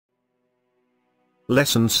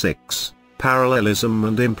Lesson 6, Parallelism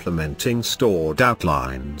and Implementing Stored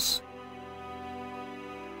Outlines.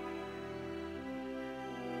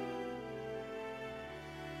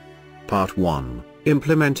 Part 1,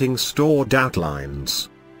 Implementing Stored Outlines.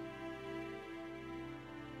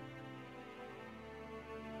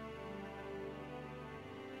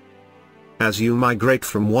 As you migrate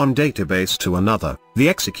from one database to another, the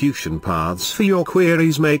execution paths for your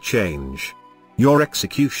queries may change. Your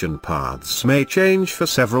execution paths may change for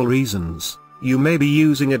several reasons. You may be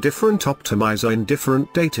using a different optimizer in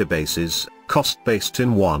different databases, cost-based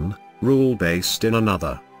in one, rule-based in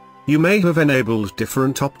another. You may have enabled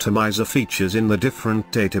different optimizer features in the different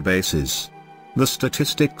databases. The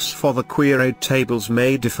statistics for the queried tables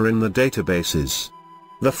may differ in the databases.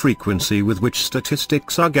 The frequency with which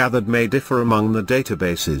statistics are gathered may differ among the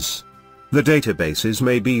databases. The databases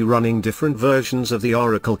may be running different versions of the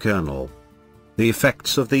Oracle kernel. The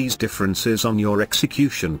effects of these differences on your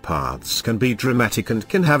execution paths can be dramatic and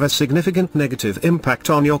can have a significant negative impact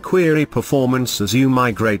on your query performance as you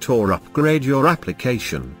migrate or upgrade your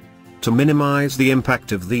application. To minimize the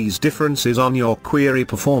impact of these differences on your query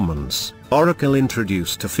performance, Oracle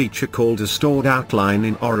introduced a feature called a stored outline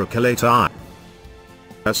in Oracle 8i.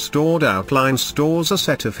 A stored outline stores a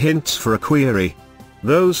set of hints for a query.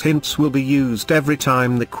 Those hints will be used every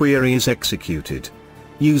time the query is executed.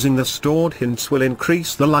 Using the stored hints will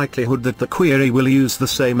increase the likelihood that the query will use the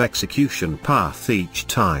same execution path each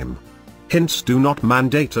time. Hints do not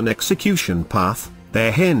mandate an execution path,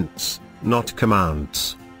 they're hints, not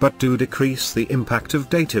commands, but do decrease the impact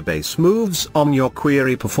of database moves on your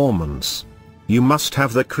query performance. You must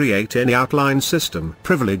have the Create Any Outline system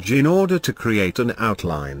privilege in order to create an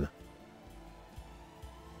outline.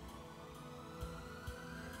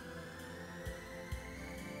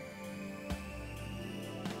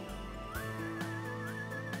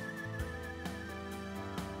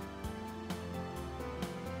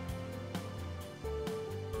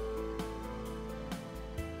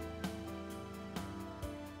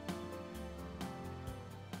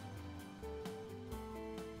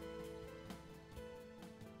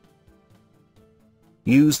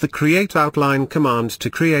 Use the Create Outline command to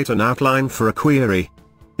create an outline for a query.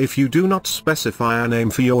 If you do not specify a name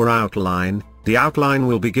for your outline, the outline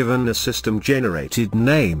will be given a system-generated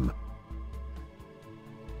name.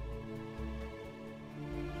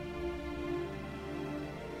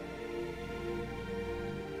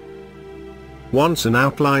 Once an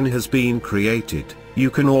outline has been created, you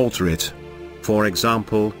can alter it. For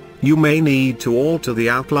example, you may need to alter the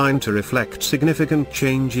outline to reflect significant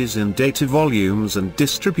changes in data volumes and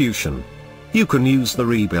distribution. You can use the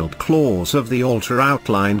rebuild clause of the alter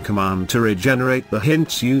outline command to regenerate the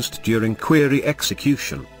hints used during query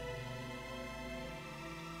execution.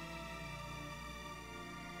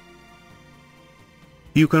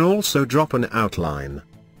 You can also drop an outline.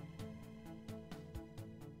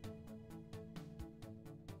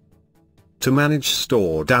 To manage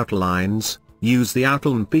stored outlines, use the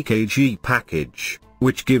Outline PKG package,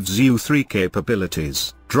 which gives you 3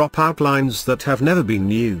 capabilities: drop outlines that have never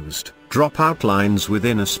been used, drop outlines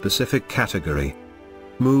within a specific category,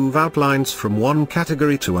 move outlines from one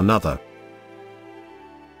category to another.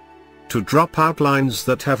 To drop outlines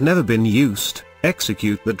that have never been used,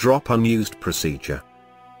 execute the drop unused procedure.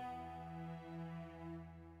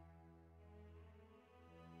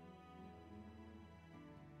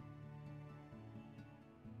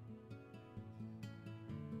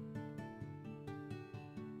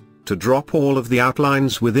 To drop all of the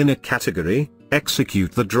outlines within a category,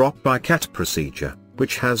 execute the drop by cat procedure,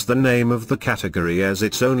 which has the name of the category as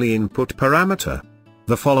its only input parameter.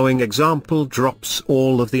 The following example drops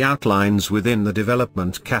all of the outlines within the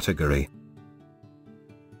development category.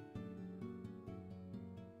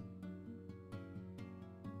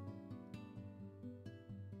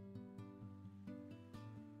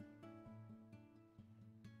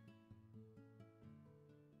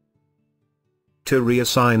 To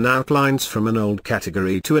reassign outlines from an old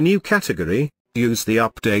category to a new category, use the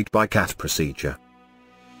update by cat procedure.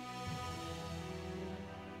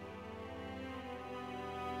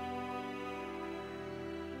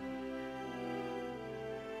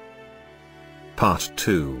 Part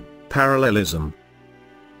 2, Parallelism.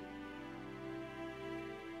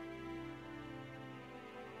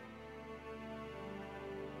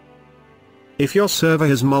 If your server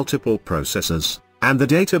has multiple processors, and the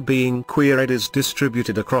data being queried is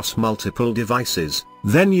distributed across multiple devices,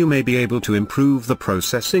 then you may be able to improve the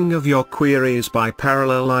processing of your queries by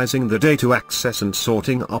parallelizing the data access and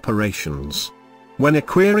sorting operations. When a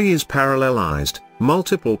query is parallelized,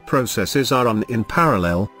 multiple processes are run in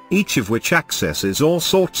parallel, each of which accesses or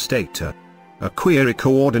sorts data. A query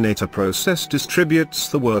coordinator process distributes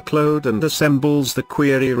the workload and assembles the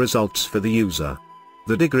query results for the user.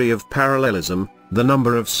 The degree of parallelism, the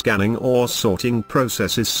number of scanning or sorting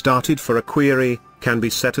processes started for a query, can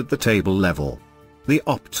be set at the table level. The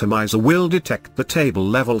optimizer will detect the table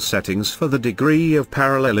level settings for the degree of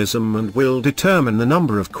parallelism and will determine the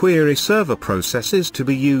number of query server processes to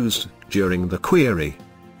be used during the query.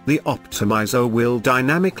 The optimizer will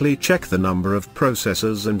dynamically check the number of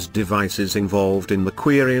processors and devices involved in the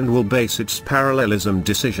query and will base its parallelism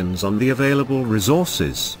decisions on the available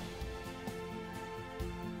resources.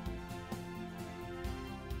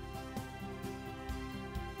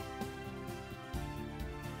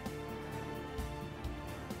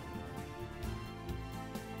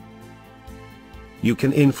 You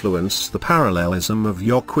can influence the parallelism of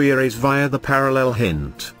your queries via the parallel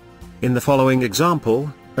hint. In the following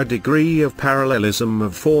example, a degree of parallelism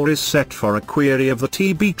of 4 is set for a query of the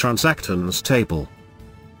TB transactions table.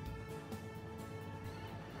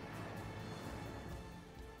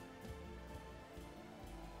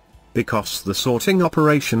 Because the sorting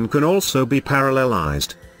operation can also be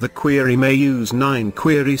parallelized, the query may use 9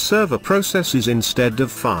 query server processes instead of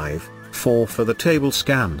 5, 4 for the table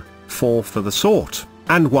scan, 4 for the sort,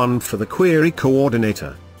 and 1 for the query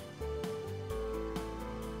coordinator.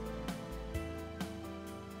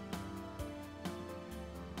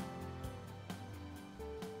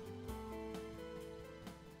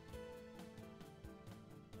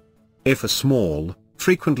 If a small,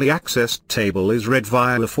 frequently accessed table is read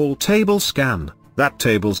via a full table scan, that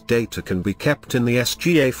table's data can be kept in the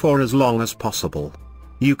SGA for as long as possible.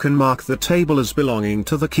 You can mark the table as belonging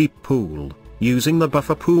to the keep pool, using the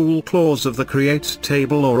buffer pool clause of the create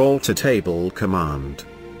table or alter table command.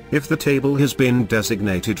 If the table has been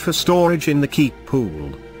designated for storage in the keep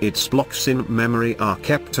pool, its blocks in memory are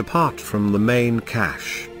kept apart from the main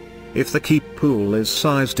cache. If the keep pool is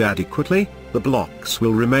sized adequately, the blocks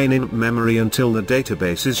will remain in memory until the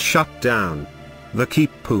database is shut down. The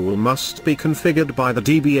keep pool must be configured by the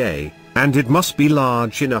DBA, and it must be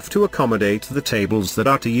large enough to accommodate the tables that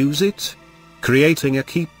are to use it. Creating a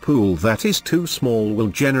keep pool that is too small will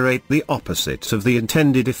generate the opposite of the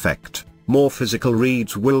intended effect. More physical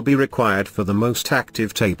reads will be required for the most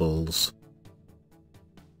active tables.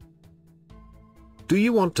 Do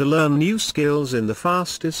you want to learn new skills in the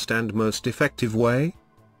fastest and most effective way?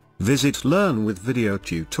 Visit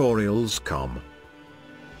learnwithvideotutorials.com.